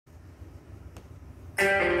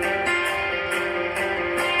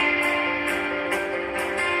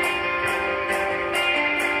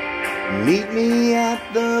Meet me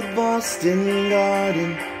at the Boston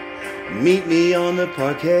Garden, meet me on the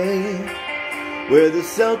parquet, where the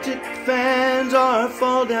Celtic fans are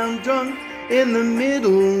fall down drunk in the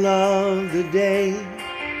middle of the day.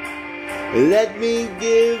 Let me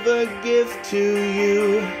give a gift to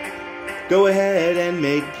you, go ahead and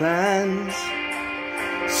make plans.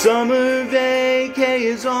 Summer vacay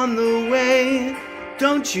is on the way,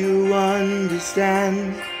 don't you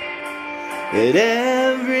understand? That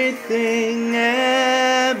everything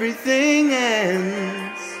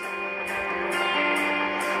ends.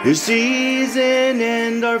 Your season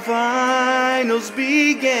and our finals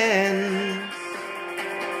begin.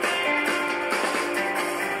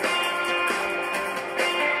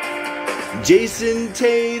 Jason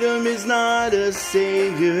Tatum is not a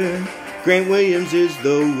savior, Grant Williams is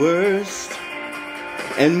the worst,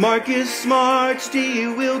 and Marcus Smart's D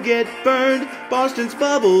will get burned, Boston's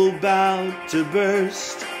bubble bout to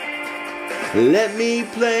burst. Let me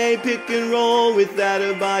play pick and roll with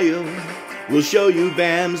Adebayo, we'll show you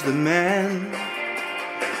Bam's the man.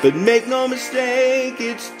 But make no mistake,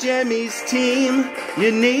 it's Jimmy's team,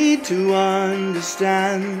 you need to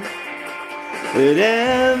understand that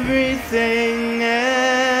everything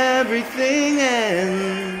ends.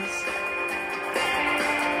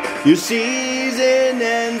 Your season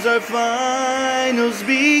ends, our finals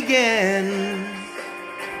begin.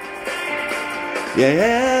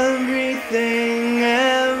 Yeah, everything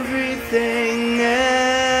ends.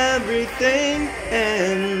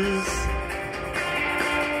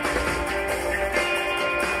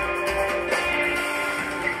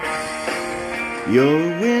 Your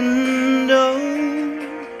window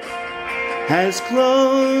has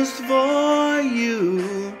closed for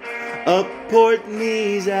you up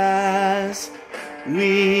Portney's ass.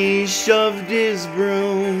 We shoved his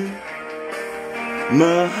broom.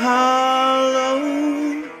 Mahalo,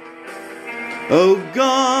 oh,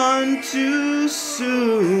 gone too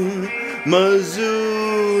soon.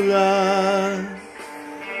 Missoula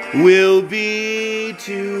will be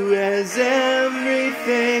too, as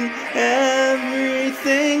everything ends.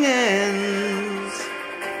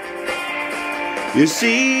 Your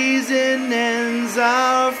season ends,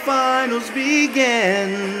 our finals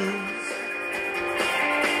begin.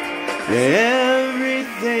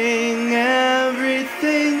 Everything ends.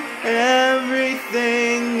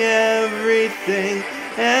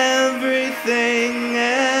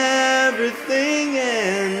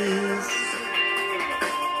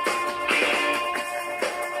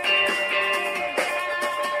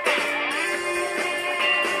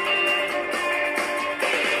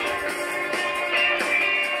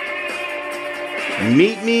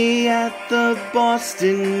 Meet me at the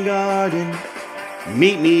Boston Garden,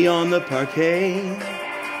 meet me on the parquet,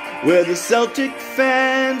 where the Celtic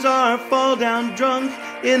fans are fall down drunk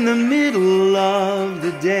in the middle of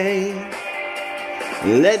the day.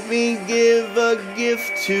 Let me give a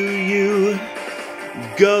gift to you,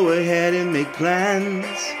 go ahead and make plans.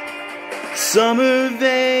 Summer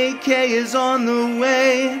vacay is on the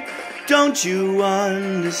way, don't you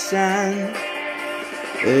understand?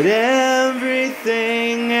 That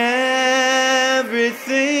everything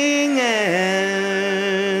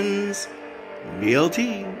ends.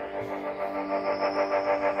 BLT.